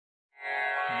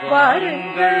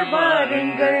வாருங்கள்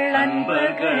வாருங்கள்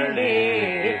நண்பர்களே,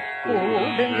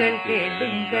 கூடுங்கள்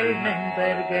கேளுங்கள்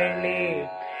நண்பர்களே.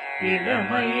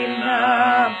 இளமையில்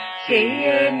நாம் செய்ய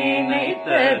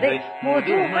நினைத்ததை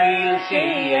முதுமையில்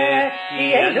செய்ய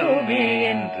இயலுமே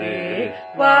என்று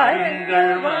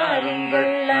வாருங்கள்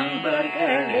வாருங்கள்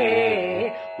நண்பர்களே,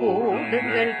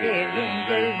 கூடுங்கள்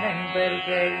கேளுங்கள்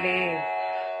நண்பர்களே.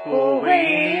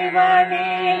 கோவைவானே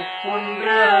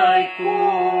ஒன்றாய்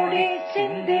கூடி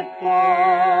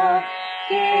சிந்திப்போம்,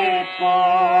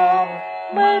 கேட்போம்,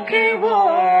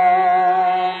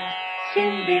 மகிழ்வோம்.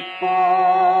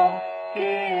 சிந்திப்போம்,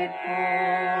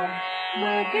 கேட்போம்,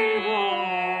 மகிழ்வோம்.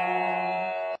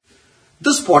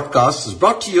 This podcast is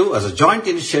brought to you as a joint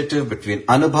initiative between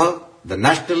Anubhav, the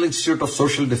National Institute of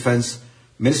Social Defense,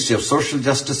 Ministry of Social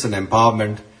Justice and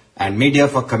Empowerment, and Media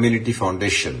for Community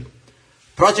Foundation.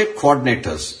 Project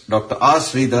coordinators Dr. R.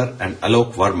 Sridhar and Alok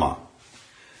Verma.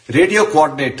 Radio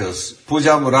coordinators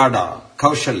Pooja Murada,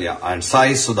 Kaushalya and Sai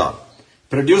Sudha.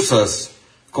 Producers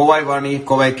Kovai Vani,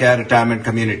 Kovai Care Retirement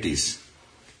Communities.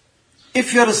 If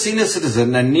you are a senior citizen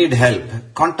and need help,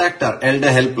 contact our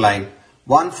Elder Helpline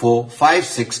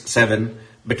 14567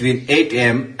 between 8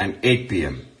 a.m. and 8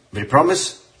 p.m. We promise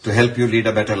to help you lead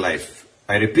a better life.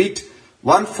 I repeat,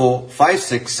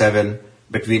 14567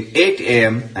 between 8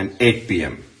 a.m. and 8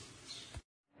 p.m.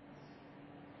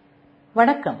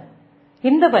 வணக்கம்.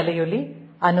 இந்த வலையொலி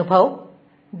அனுபவ்,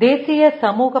 தேசிய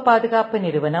சமூக பாதுகாப்பு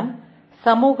நிறுவனம்,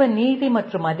 சமூக நீதி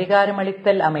மற்றும்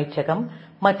அதிகாரமளித்தல் அமைச்சகம்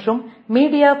மற்றும்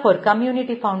மீடியா ஃபார்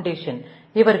கம்யூனிட்டி ஃபவுண்டேஷன்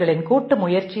இவர்களின் கூட்டு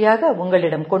முயற்சியாக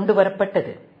உங்களிடம் கொண்டு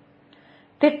வரப்பட்டது.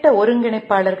 திட்ட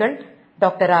ஒருங்கிணைப்பாளர்கள்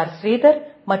டாக்டர் ஆர் ஸ்ரீதர்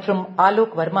மற்றும்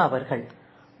ஆலோக் வர்மா அவர்கள்.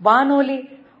 வானொலி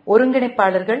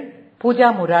ஒருங்கிணைப்பாளர்கள் பூஜா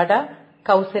முராடா,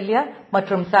 கௌசல்யா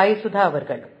மற்றும் சாய் சுதா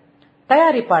அவர்கள்.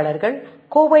 தயாரிப்பாளர்கள்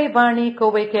Kovai Vani,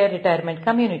 Kovai care retirement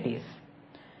communities.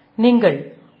 நீங்கள்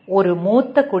ஒரு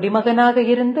மூத்த குடிமகனாக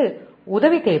இருந்து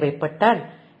உதவி தேவைப்பட்டால்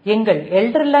எங்கள்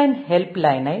எல்டர்லைன் ஹெல்ப்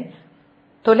லைனை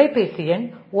தொலைபேசி எண்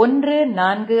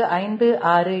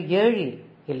 145667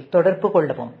 இல் தொடர்பு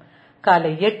கொள்ளவும்.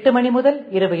 காலை 8 மணி முதல்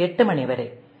இரவு 8 மணி வரை.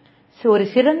 ஒரு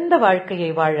சிறந்த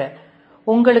வாழ்க்கையை வாழ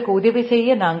உங்களுக்கு உதவி செய்ய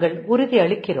நாங்கள் உறுதி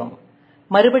அளிக்கிறோம்.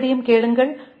 மறுபடியும்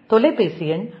கேளுங்கள். தொலைபேசி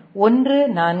எண்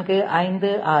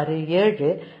 145667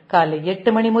 காலை 8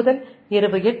 மணி முதல்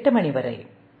இரவு 8 மணி வரை.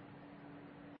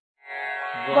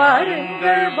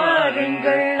 வாருங்கள்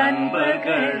வாருங்கள்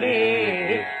நண்பர்களே,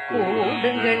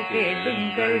 கூடுங்கள்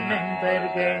கேளுங்கள்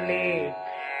நண்பர்களே.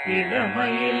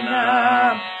 இளமையில்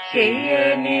நாம் செய்ய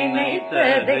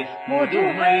நினைத்ததை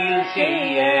முதுமையில்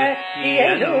செய்ய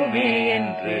இயலுமே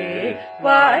என்று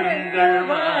வாருங்கள்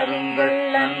வாருங்கள்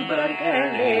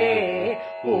நண்பர்களே,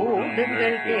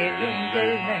 கூடுங்கள்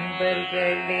கேளுங்கள்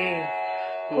நண்பர்களே.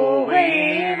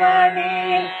 கோவைவானே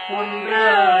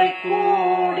ஒன்றாய்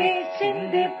கூடி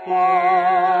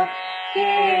சிந்திப்போம்,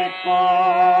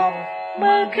 கேட்போம்,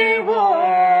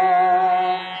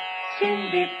 மகிழ்வோம்.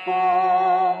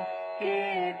 சிந்திப்போம்,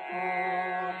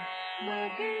 கேட்போம்,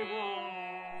 மகிழ்வோம்.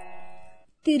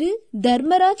 திரு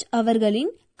தர்மராஜ்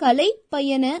அவர்களின் கலை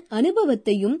பயண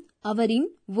அனுபவத்தையும் அவரின்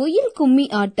ஒயில் கும்மி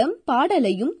ஆட்டம்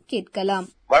பாடலையும் கேட்கலாம்.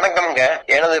 வணக்கம்ங்க.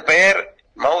 எனது பெயர்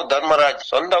மௌ தர்மராஜ்.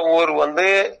 சொந்த ஊர்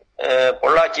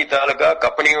பொள்ளாச்சி தாலுகா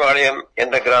கப்பனிவாளையம்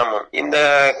என்ற கிராமம். இந்த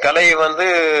கலை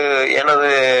எனது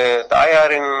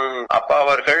தாயாரின் அப்பா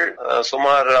அவர்கள்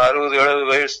சுமார்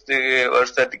 60-70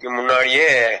 வருஷத்துக்கு முன்னாடியே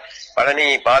பழனி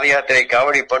பாத யாத்திரை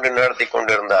காவடி பண்டு நடத்தி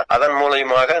கொண்டிருந்தார். அதன்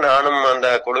மூலமாக நானும் அந்த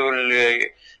குழுவில்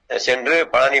சென்று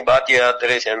பழனி பாத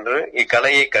யாத்திரை சென்று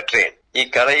இக்கலையை கற்றேன்.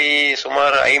 இக்கலையை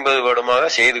சுமார் 50 வருடமாக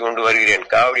செய்து கொண்டு வருகிறேன்.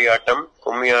 காவடி ஆட்டம்,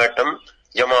 கும்மி ஆட்டம்,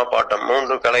 ஜமா பாட்டம்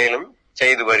 3 கலையிலும்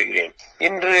செய்து வருகிறேன்.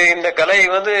 இன்று இந்த கலை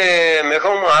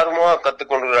மிகவும் ஆர்வமாக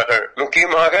கற்றுக்கொண்டிருக்கிறார்கள்.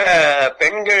 முக்கியமாக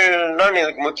பெண்கள் தான்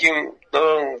இதுக்கு முக்கியம்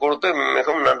கொடுத்து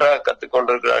மிகவும் நன்றாக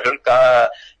கற்றுக்கொண்டிருக்கிறார்கள்.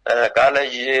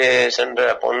 காலேஜ் சென்ற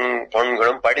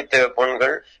பொண்களும், படித்த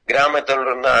பெண்கள், கிராமத்தில்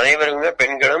இருந்த அனைவருமே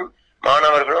பெண்களும்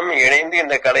மாணவர்களும் இணைந்து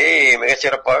இந்த கலையை மிகச்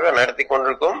சிறப்பாக நடத்தி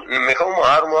கொண்டிருக்கோம். மிகவும்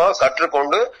ஆர்வமாக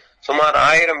கற்றுக்கொண்டு சுமார்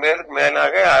 1000 பேருக்கு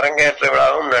மேலாக அரங்கேற்ற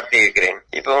விழாவும் நடத்தி இருக்கிறேன்.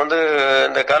 இப்ப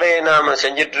இந்த கலையை நாம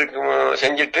செஞ்சிட்டு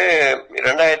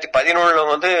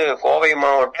 2011 கோவை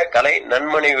மாவட்ட கலை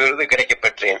நன்மணி விருது கிடைக்க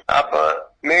பெற்றேன். அப்ப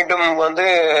மீண்டும்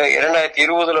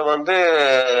 2020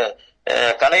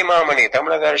 கலைமாமணி,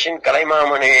 தமிழக அரசின்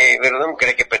கலைமாமணி விருதும்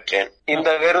கிடைக்க பெற்றேன். இந்த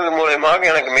விருது மூலமாக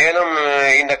எனக்கு மேலும்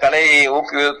இந்த கலையை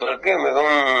ஊக்குவிப்பதற்கு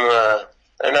மிகவும்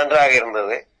நன்றாக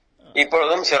இருந்தது.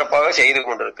 இப்பொழுதும் சிறப்பாக செய்து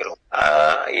கொண்டிருக்கிறோம்.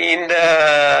 இந்த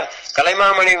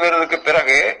கலைமாமணி விருதுக்கு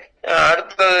பிறகு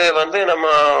அடுத்தது நம்ம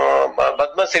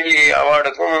பத்மஸ்ரீ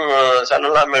அவார்டுக்கும்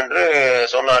செல்லலாம் என்று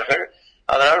சொன்னார்கள்.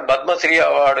 அதனால் பத்மஸ்ரீ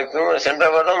அவார்டுக்கும் சென்ற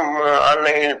வருடம்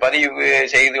ஆன்லைனில் பதிவு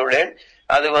செய்துள்ளேன்.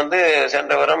 அது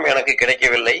சென்ற வருடம் எனக்கு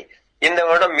கிடைக்கவில்லை. இந்த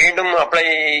வருடம் மீண்டும்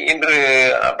இன்று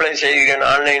அப்ளை செய்கிறேன்.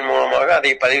 ஆன்லைன் மூலமாக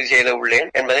அதை பதிவு செய்து உள்ளேன்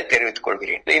என்பதை தெரிவித்துக்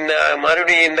கொள்கிறேன்.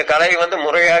 மறுபடியும் இந்த கலை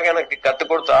முறையாக எனக்கு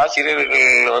கத்துக் கொடுத்த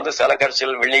ஆசிரியர்கள்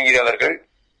சலகர்சல் வெள்ளிங்கிரி அவர்கள்,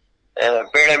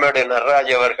 பீளமேடு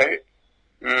நடராஜ் அவர்கள்,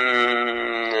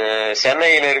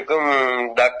 சென்னையில் இருக்கும்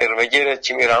டாக்டர்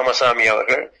விஜயலட்சுமி ராமசாமி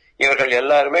அவர்கள், இவர்கள்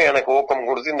எல்லாருமே எனக்கு ஊக்கம்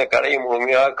கொடுத்து இந்த கலையை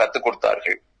முழுமையாக கத்துக்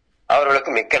கொடுத்தார்கள்.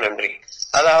 அவர்களுக்கு மிக்க நன்றி.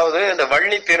 அதாவது இந்த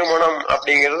வள்ளி திருமணம்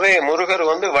அப்படிங்கிறது முருகர்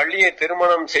வள்ளியை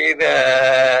திருமணம் செய்த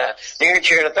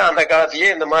நிகழ்ச்சி எடுத்த அந்த காலத்தையே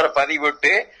இந்த மாதிரி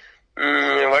பதிவிட்டு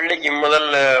வள்ளிக்கு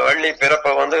முதல்ல வள்ளி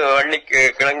பிறப்ப வள்ளிக்கு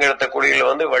கிழங்கெடுத்த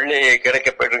குடியில் வள்ளி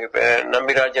கிடைக்கப்பட்டிருக்கு.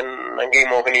 நம்பிராஜன் நங்கை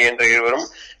மோகினி என்ற இருவரும்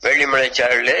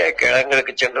வெள்ளிமலைச்சாரிலே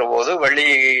கிழங்களுக்கு சென்ற போது வள்ளி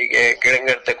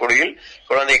கிழங்கெடுத்த குடியில்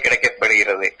குழந்தை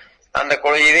கிடைக்கப்படுகிறது. அந்த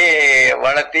குழந்தையை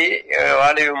வளர்த்தி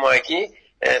வாலிபமாக்கி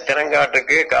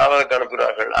திறங்காட்டுக்கு காவலுக்கு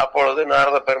அனுப்புகிறார்கள். அப்பொழுது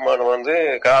நாரத பெருமான்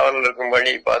காவலில் இருக்கும்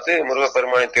வள்ளியை பார்த்து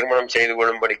முருகப்பெருமானை திருமணம் செய்து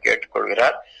கொள்ளும்படி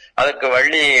கேட்டுக்கொள்கிறார். அதற்கு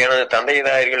வள்ளி எனது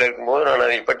தந்தைதாயர்கள் இருக்கும்போது நான்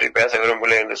அதை பற்றி பேச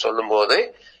விரும்பல என்று சொல்லும் போது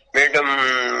மீண்டும்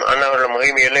அண்ணாவர்கள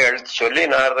மகிமையெல்லாம் எடுத்து சொல்லி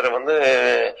நாரதர்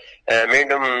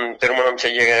மீண்டும் திருமணம்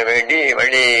செய்ய வேண்டி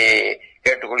வள்ளி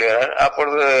கேட்டுக்கொள்கிறார்.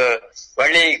 அப்பொழுது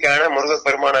வள்ளிக்கான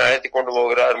முருகப்பெருமானை அழைத்து கொண்டு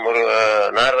போகிறார்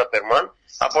நாரத பெருமான்.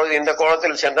 அப்பொழுது இந்த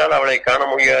கோலத்தில் சென்றால் அவளை காண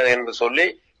முடியாது என்று சொல்லி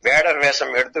வேடர்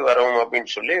வேஷம் எடுத்து வரவும்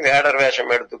அப்படின்னு சொல்லி வேடர்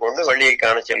வேஷம் எடுத்துக்கொண்டு வள்ளியை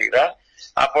காண செல்கிறார்.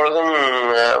 அப்பொழுதும்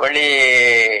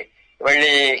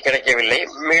வள்ளி கிடைக்கவில்லை.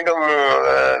 மீண்டும்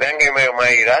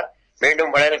வேங்கைமயமாகிறார்.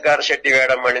 மீண்டும் வளையல்கார செட்டி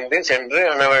வேடம் அணிந்து சென்று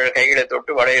அண்ணவள் கைகளை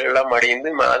தொட்டு வளையலெல்லாம் அடிந்து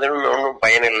அதிலும் ஒன்றும்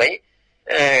பயனில்லை.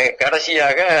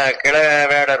 கடைசியாக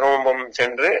கிளவேட ரூபம்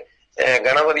சென்று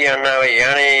கணபதி அண்ணாவை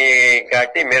யானையை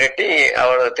காட்டி மிரட்டி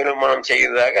அவரது திருமணம்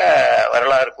செய்ததாக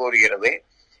வரலாறு கூறுகிறது.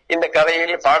 இந்த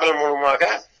கதையில் பாடல் மூலமாக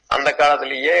அந்த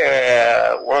காலத்திலேயே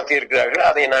உணர்த்தி இருக்கிறார்கள்.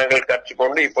 அதை நாங்கள்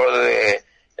கற்றுக்கொண்டு இப்பொழுது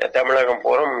தமிழகம்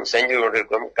பூரம் செஞ்சு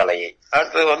கொண்டிருக்கும் கலையை.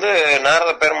 அடுத்தது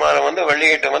நாரத பெருமானை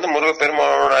வள்ளிகிட்ட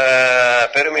முருகப்பெருமானோட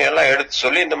பெருமையெல்லாம் எடுத்து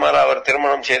சொல்லி இந்த மாதிரி அவர்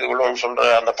திருமணம் செய்து கொள்வோம்னு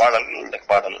சொல்ற அந்த பாடல் இந்த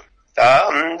பாடல்.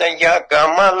 தாந்தையா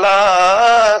கமலா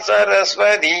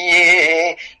சரஸ்வதியே,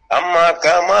 அம்மா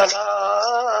கமலா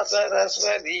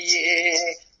சரஸ்வதியே,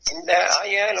 இந்த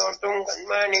அயலோட்டும்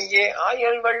கண்மணியே,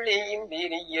 ஆயல் வள்ளி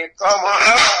இந்திரியே,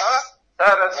 கமலா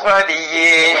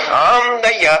சரஸ்வதியே,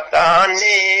 ஆந்தையா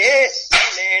தானே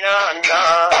நன்னே நான்னா,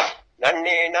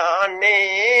 நன்னே நானே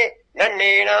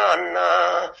நன்னே நான்னா,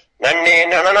 நன்னே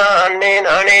நனநானே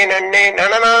நானே நன்னே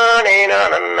நனநானே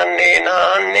நானன் நன்னே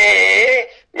நானே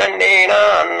நன்னே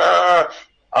நான்னா,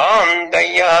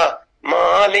 ஆந்தையா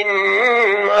மாலின்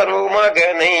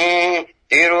மருமகனை,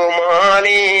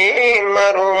 திருமாலின்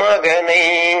மருமகனை,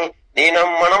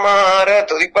 தினம் மனமாற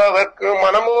துதிப்பவர்க்கு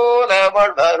மனமோத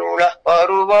வாழ்வருள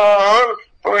வருவான்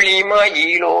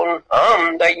புள்ளிமயிலோன்,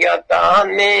 ஆந்தையா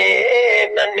தானே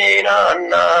நன்னே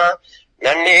நான்னா,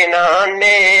 நன்னே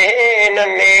நானே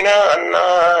நன்னே நான்னா,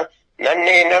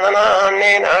 நன்னே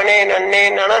நனநானே நானே நன்னே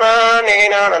நனநானே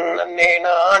நானன் நன்னே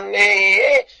நானே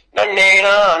நன்னே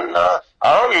நான்னா,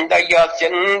 ஆந்தையா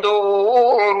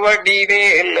செந்தூர்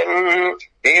வடிவேலன்,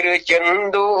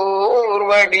 திருச்செந்தூர்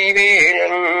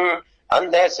வடிவேலன்,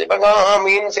 அந்த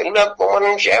சிவகாமியின்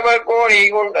செல்வக்குமன் சேவர் கோழி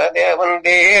கொண்ட தேவன்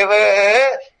தேவ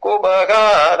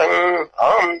குபகாரன்,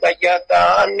 ஆந்தையா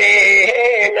தானே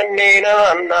நன்னே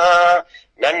நான்னா,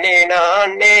 நன்னே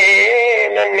நானே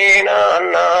நன்னே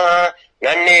நான்னா,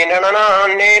 நன்னே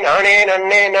நனநானே நானே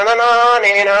நன்னே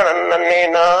நனநானே நானன் நன்னே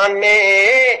நானே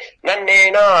நன்னே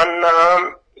நான்னா.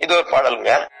 இது ஒரு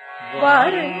பாடலுங்க.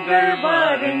 வாருங்கள்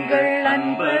வாருங்கள்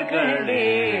நண்பர்களே,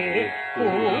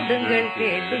 கூடுங்கள்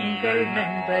கேளுங்கள்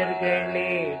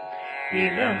நண்பர்களே,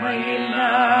 இளமையில்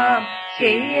நாம்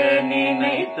செய்ய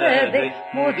நினைத்ததை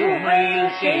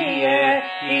முதுமையில் செய்ய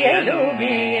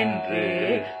இயலுமே என்று.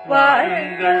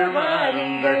 வாருங்கள்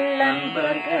வாருங்கள்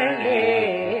நண்பர்களே,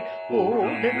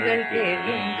 கூடுங்கள்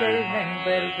கேளுங்கள்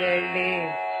நண்பர்களே,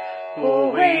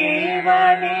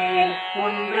 பூவைவானே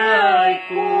ஒன்றாய்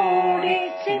கூடி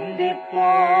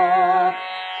சிந்திப்போம்,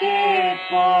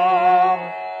 கேட்போம்,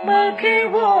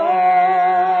 மகிழ்வோம்,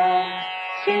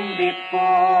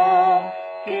 சிந்திப்போம்,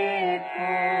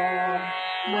 கேட்போம்,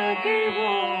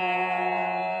 மகிழ்வோம்.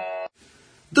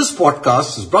 This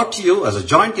podcast is brought to you as a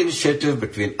joint initiative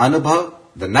between Anubhav,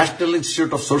 the National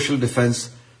Institute of Social Defense,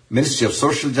 Ministry of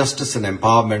Social Justice and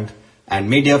Empowerment, and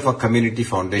Media for Community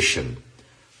Foundation.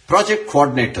 Project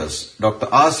coordinators Dr.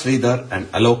 R. Sridhar and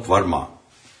Alok Verma.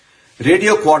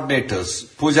 Radio coordinators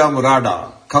Pooja Murada,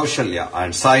 Kaushalya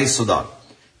and Sai Sudha.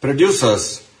 Producers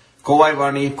Kovai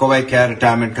Vani, Kovai Care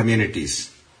Retirement Communities.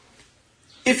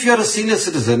 If you are a senior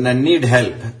citizen and need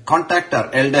help, contact our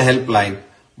Elder Helpline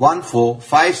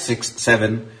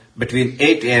 14567 between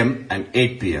 8 a.m. and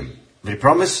 8 p.m. We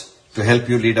promise to help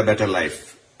you lead a better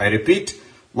life. I repeat,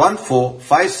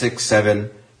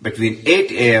 14567 between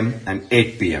 8 a.m. and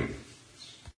 8 p.m.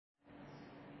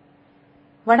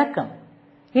 வணக்கம்.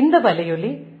 இந்த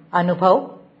வலையொலி அனுபவ்,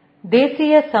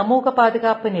 தேசிய சமூக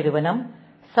பாதுகாப்பு நிறுவனம்,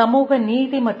 சமூக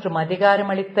நீதி மற்றும்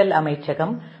அதிகாரமளித்தல்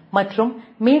அமைச்சகம் மற்றும்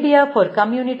மீடியா ஃபார்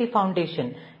கம்யூனிட்டி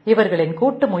ஃபவுண்டேஷன் இவர்களின்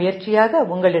கூட்டு முயற்சியாக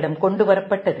உங்களிடம் கொண்டு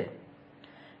வரப்பட்டது.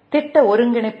 திட்ட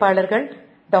ஒருங்கிணைப்பாளர்கள்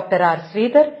டாக்டர் ஆர்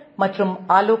ஸ்ரீதர் மற்றும்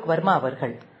ஆலோக் வர்மா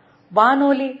அவர்கள்.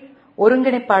 வானொலி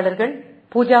ஒருங்கிணைப்பாளர்கள்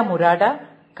பூஜா முராடா,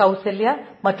 கௌசல்யா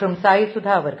மற்றும் சாய்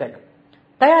சுதா அவர்கள்.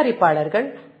 தயாரிப்பாளர்கள்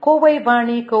Kovai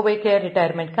Vani, Kovai care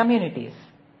retirement communities.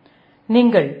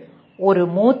 நீங்கள் ஒரு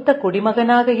மூத்த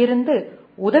குடிமகனாக இருந்து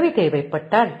உதவி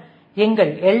தேவைப்பட்டால்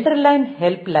எங்கள் எல்டர்லைன்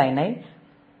ஹெல்ப் லைனை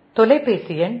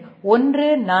தொலைபேசி எண்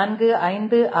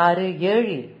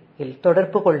 145667 இல்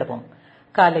தொடர்பு கொள்ளவும்.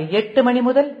 காலை 8 மணி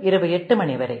முதல் இரவு 8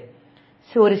 மணி வரை.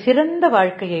 ஒரு சிறந்த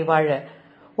வாழ்க்கையை வாழ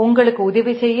உங்களுக்கு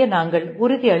உதவி செய்ய நாங்கள்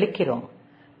உறுதி அளிக்கிறோம்.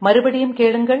 மறுபடியும்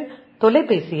கேளுங்கள்.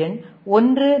 தொலைபேசி எண்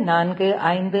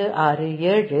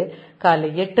 145667 காலை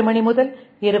 8 மணி முதல்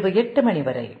இரவு 8 மணி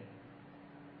வரை.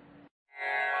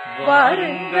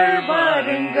 வாருங்கள்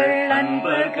வாருங்கள்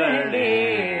நண்பர்களே,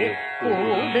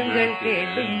 கூடுங்கள்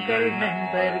கேளுங்கள்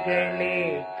நண்பர்களே,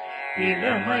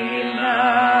 இளமையில்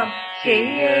நாம்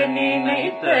செய்ய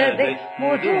நினைத்ததை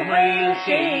முதுமையில்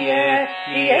செய்ய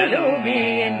இயலுமே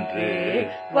என்று.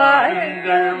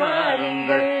 வாருங்கள்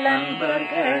வாருங்கள்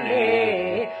நண்பர்களே,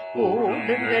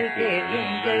 கூடுங்கள்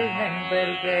கேளுங்கள்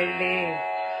நண்பர்களே,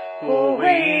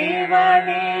 கோவை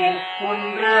வானில்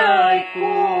ஒன்றாய்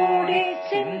கூடி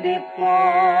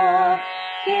சிந்திப்போம்,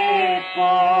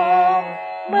 கேட்போம்,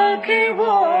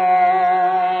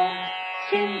 மகிழ்வோம்.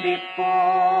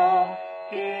 சிந்திப்போம்,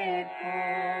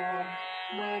 கேட்போம்,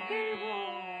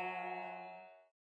 மகிழ்வோம்.